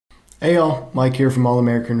Hey y'all, Mike here from All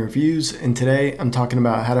American Reviews, and today I'm talking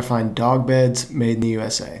about how to find dog beds made in the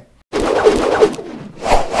USA.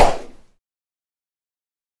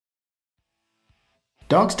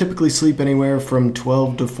 Dogs typically sleep anywhere from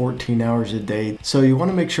 12 to 14 hours a day, so you want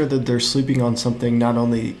to make sure that they're sleeping on something not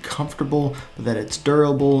only comfortable, but that it's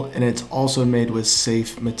durable and it's also made with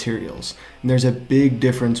safe materials. And there's a big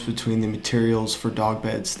difference between the materials for dog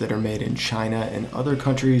beds that are made in China and other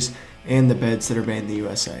countries and the beds that are made in the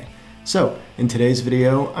USA. So, in today's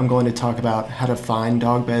video, I'm going to talk about how to find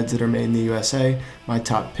dog beds that are made in the USA, my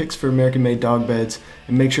top picks for American-made dog beds,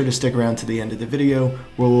 and make sure to stick around to the end of the video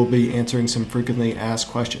where we'll be answering some frequently asked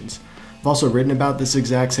questions. I've also written about this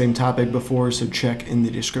exact same topic before, so check in the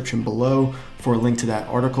description below for a link to that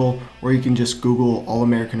article, or you can just Google All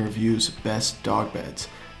American Reviews Best Dog Beds.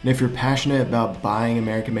 And if you're passionate about buying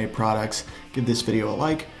American-made products, give this video a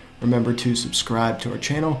like, remember to subscribe to our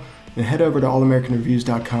channel, and head over to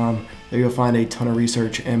allamericanreviews.com. There you'll find a ton of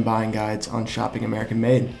research and buying guides on shopping American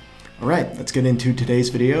made. Alright, let's get into today's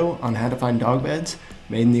video on how to find dog beds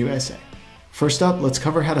made in the USA. First up, let's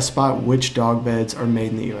cover how to spot which dog beds are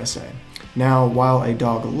made in the USA. Now, while a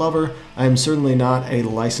dog lover, I am certainly not a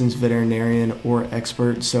licensed veterinarian or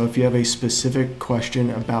expert, so if you have a specific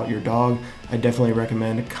question about your dog, I definitely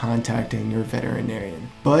recommend contacting your veterinarian.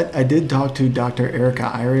 But I did talk to Dr. Erica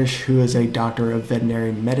Irish, who is a doctor of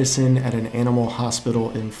veterinary medicine at an animal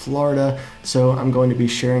hospital in Florida, so I'm going to be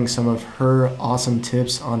sharing some of her awesome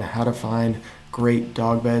tips on how to find great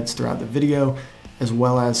dog beds throughout the video, as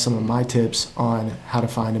well as some of my tips on how to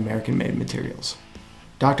find American-made materials.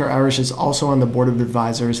 Dr. Irish is also on the board of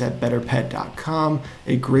advisors at betterpet.com,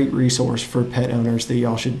 a great resource for pet owners that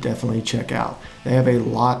y'all should definitely check out. They have a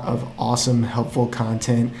lot of awesome, helpful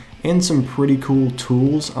content and some pretty cool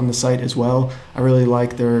tools on the site as well. I really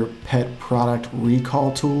like their pet product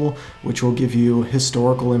recall tool, which will give you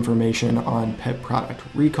historical information on pet product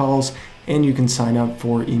recalls, and you can sign up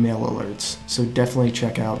for email alerts. So definitely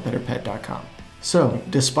check out betterpet.com. So,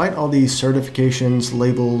 despite all these certifications,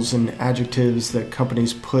 labels, and adjectives that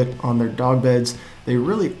companies put on their dog beds, they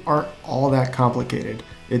really aren't all that complicated.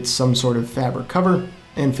 It's some sort of fabric cover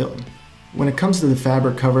and filling. When it comes to the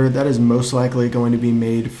fabric cover, that is most likely going to be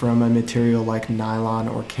made from a material like nylon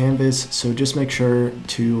or canvas, so just make sure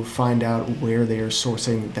to find out where they are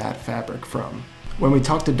sourcing that fabric from. When we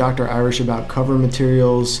talked to Dr. Irish about cover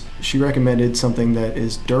materials, she recommended something that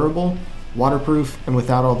is durable, waterproof, and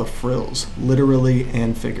without all the frills, literally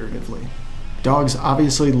and figuratively. Dogs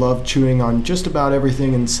obviously love chewing on just about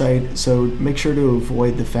everything in sight, so make sure to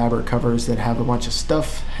avoid the fabric covers that have a bunch of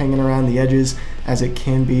stuff hanging around the edges, as it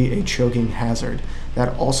can be a choking hazard.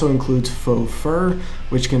 That also includes faux fur,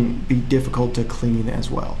 which can be difficult to clean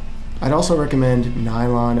as well. I'd also recommend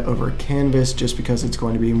nylon over canvas just because it's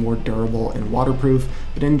going to be more durable and waterproof,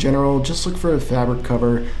 but in general, just look for a fabric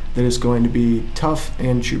cover that is going to be tough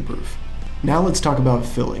and chew-proof. Now let's talk about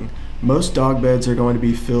filling. Most dog beds are going to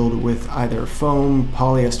be filled with either foam,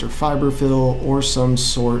 polyester fiber fill, or some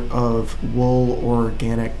sort of wool or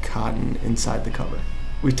organic cotton inside the cover.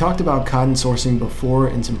 We've talked about cotton sourcing before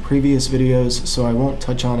in some previous videos, so I won't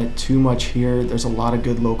touch on it too much here. There's a lot of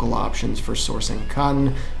good local options for sourcing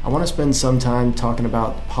cotton. I want to spend some time talking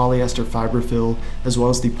about polyester fiber fill as well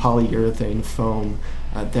as the polyurethane foam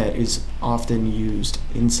that is often used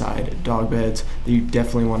inside dog beds that you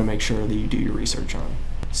definitely want to make sure that you do your research on.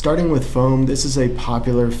 Starting with foam, this is a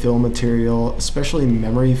popular fill material, especially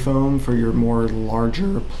memory foam for your more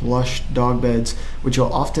larger plush dog beds, which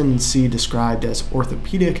you'll often see described as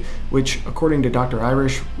orthopedic, which according to Dr.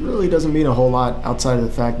 Irish really doesn't mean a whole lot outside of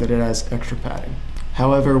the fact that it has extra padding.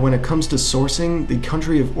 However, when it comes to sourcing, the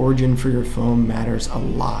country of origin for your foam matters a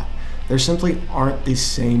lot. There simply aren't the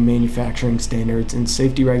same manufacturing standards and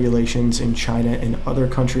safety regulations in China and other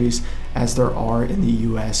countries as there are in the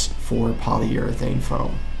US for polyurethane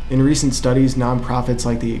foam. In recent studies, nonprofits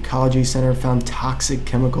like the Ecology Center found toxic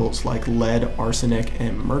chemicals like lead, arsenic,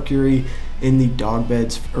 and mercury in the dog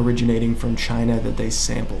beds originating from China that they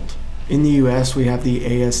sampled. In the US, we have the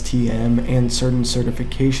ASTM and certain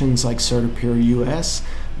certifications like CertiPure US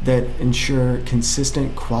that ensure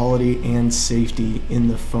consistent quality and safety in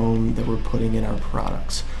the foam that we're putting in our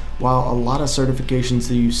products. While a lot of certifications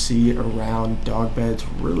that you see around dog beds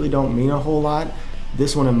really don't mean a whole lot,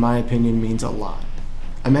 this one in my opinion means a lot.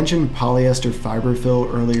 I mentioned polyester fiber fill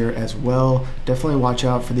earlier as well. Definitely watch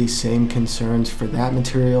out for these same concerns for that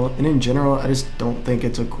material, and in general I just don't think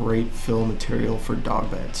it's a great fill material for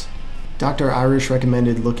dog beds. Dr. Irish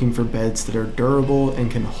recommended looking for beds that are durable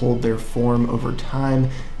and can hold their form over time,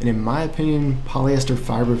 and in my opinion, polyester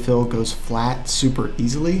fiber fill goes flat super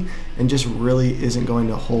easily and just really isn't going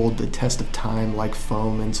to hold the test of time like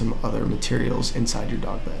foam and some other materials inside your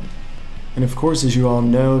dog bed. And of course, as you all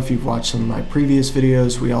know, if you've watched some of my previous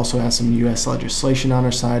videos, we also have some US legislation on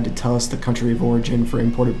our side to tell us the country of origin for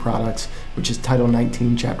imported products, which is Title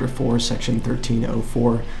 19, Chapter 4, Section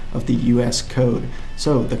 1304 of the US Code.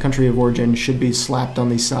 So the country of origin should be slapped on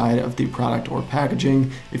the side of the product or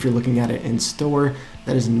packaging if you're looking at it in store.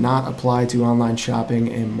 That does not apply to online shopping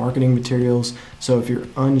and marketing materials. So if you're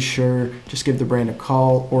unsure, just give the brand a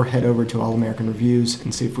call or head over to All American Reviews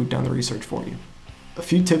and see if we've done the research for you. A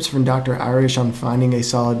few tips from Dr. Irish on finding a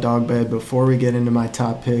solid dog bed before we get into my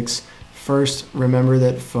top picks. First, remember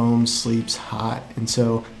that foam sleeps hot, and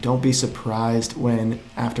so don't be surprised when,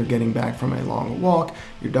 after getting back from a long walk,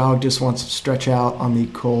 your dog just wants to stretch out on the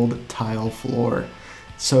cold tile floor.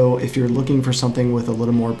 So if you're looking for something with a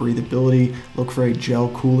little more breathability, look for a gel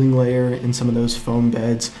cooling layer in some of those foam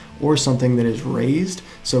beds, or something that is raised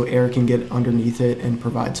so air can get underneath it and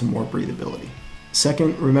provide some more breathability.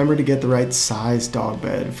 Second, remember to get the right size dog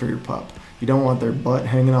bed for your pup. You don't want their butt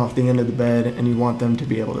hanging off the end of the bed, and you want them to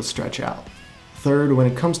be able to stretch out. Third, when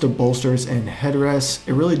it comes to bolsters and headrests,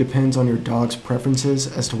 it really depends on your dog's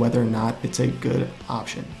preferences as to whether or not it's a good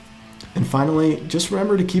option. And finally, just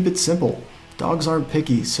remember to keep it simple. Dogs aren't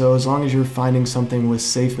picky, so as long as you're finding something with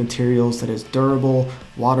safe materials that is durable,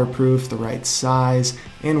 waterproof, the right size,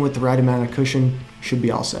 and with the right amount of cushion, you should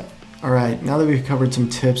be all set. Alright, now that we've covered some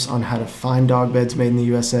tips on how to find dog beds made in the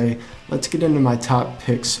USA, let's get into my top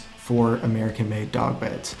picks for American-made dog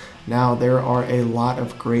beds. Now, there are a lot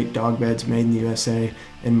of great dog beds made in the USA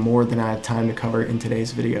and more than I have time to cover in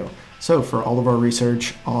today's video. So for all of our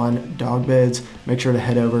research on dog beds, make sure to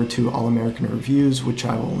head over to All American Reviews, which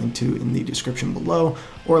I will link to in the description below,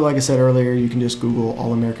 or like I said earlier, you can just Google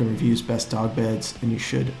All American Reviews Best Dog Beds and you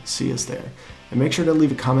should see us there. And make sure to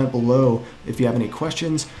leave a comment below if you have any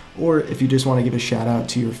questions or if you just want to give a shout out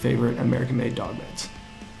to your favorite American-made dog beds.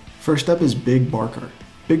 First up is Big Barker.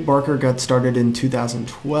 Big Barker got started in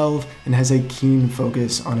 2012 and has a keen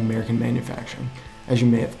focus on American manufacturing. As you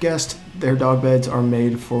may have guessed, their dog beds are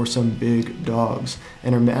made for some big dogs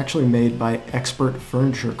and are actually made by expert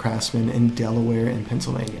furniture craftsmen in Delaware and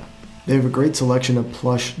Pennsylvania. They have a great selection of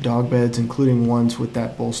plush dog beds, including ones with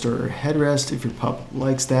that bolster or headrest if your pup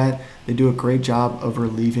likes that. They do a great job of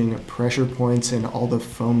relieving pressure points, and all the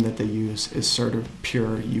foam that they use is sort of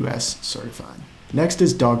pure US certified. Next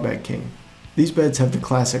is Dog Bed King. These beds have the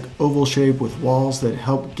classic oval shape with walls that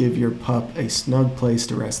help give your pup a snug place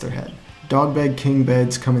to rest their head. Dog Bed King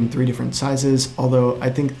beds come in 3 different sizes, although I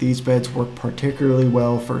think these beds work particularly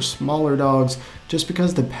well for smaller dogs just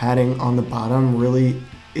because the padding on the bottom really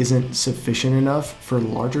isn't sufficient enough for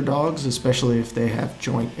larger dogs, especially if they have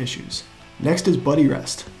joint issues. Next is Buddy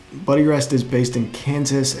Rest. Buddy Rest is based in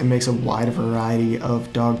Kansas and makes a wide variety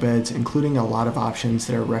of dog beds, including a lot of options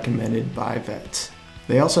that are recommended by vets.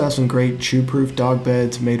 They also have some great chew-proof dog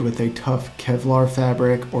beds made with a tough Kevlar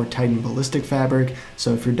fabric or Titan ballistic fabric,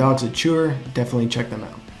 so if your dog's a chewer, definitely check them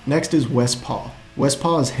out. Next is Westpaw.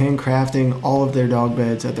 Westpaw is handcrafting all of their dog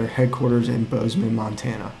beds at their headquarters in Bozeman,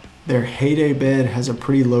 Montana. Their Heyday bed has a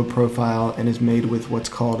pretty low profile and is made with what's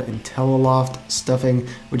called IntelliLoft stuffing,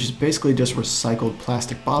 which is basically just recycled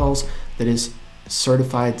plastic bottles that is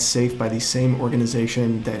certified safe by the same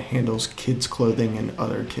organization that handles kids' clothing and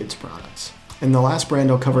other kids' products. And the last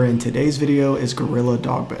brand I'll cover in today's video is Gorilla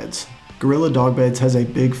Dog Beds. Gorilla Dog Beds has a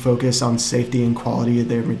big focus on safety and quality of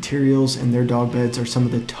their materials, and their dog beds are some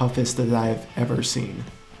of the toughest that I've ever seen.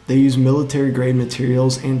 They use military grade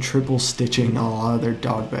materials and triple stitching on a lot of their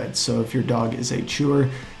dog beds, so if your dog is a chewer,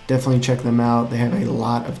 definitely check them out. They have a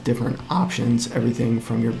lot of different options, everything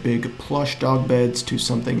from your big plush dog beds to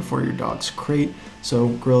something for your dog's crate, so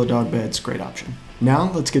Gorilla Dog Beds, great option.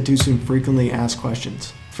 Now let's get to some frequently asked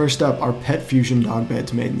questions. First up, are Pet Fusion dog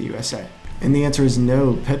beds made in the USA? And the answer is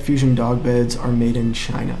no. Pet Fusion dog beds are made in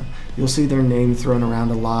China. You'll see their name thrown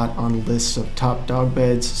around a lot on lists of top dog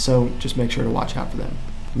beds, so just make sure to watch out for them.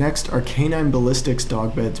 Next, are Canine Ballistics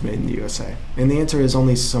dog beds made in the USA? And the answer is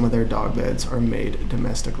only some of their dog beds are made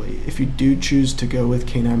domestically. If you do choose to go with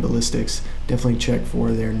Canine Ballistics, definitely check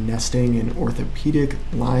for their nesting and orthopedic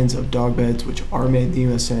lines of dog beds, which are made in the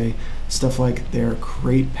USA. Stuff like their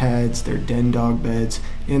crate pads, their den dog beds,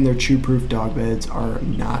 and their chew-proof dog beds are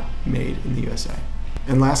not made in the USA.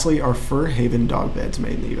 And lastly, are Fur Haven dog beds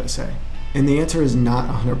made in the USA? And the answer is not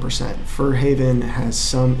 100%. Fur Haven has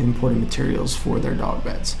some imported materials for their dog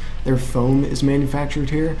beds. Their foam is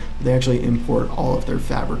manufactured here, but they actually import all of their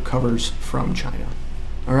fabric covers from China.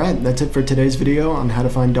 Alright, that's it for today's video on how to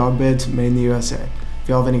find dog beds made in the USA. If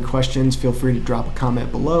you have any questions, feel free to drop a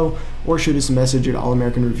comment below or shoot us a message at All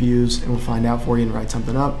American Reviews and we'll find out for you and write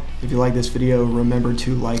something up. If you like this video, remember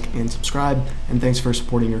to like and subscribe, and thanks for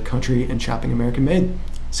supporting your country and shopping American made.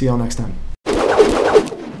 See y'all next time.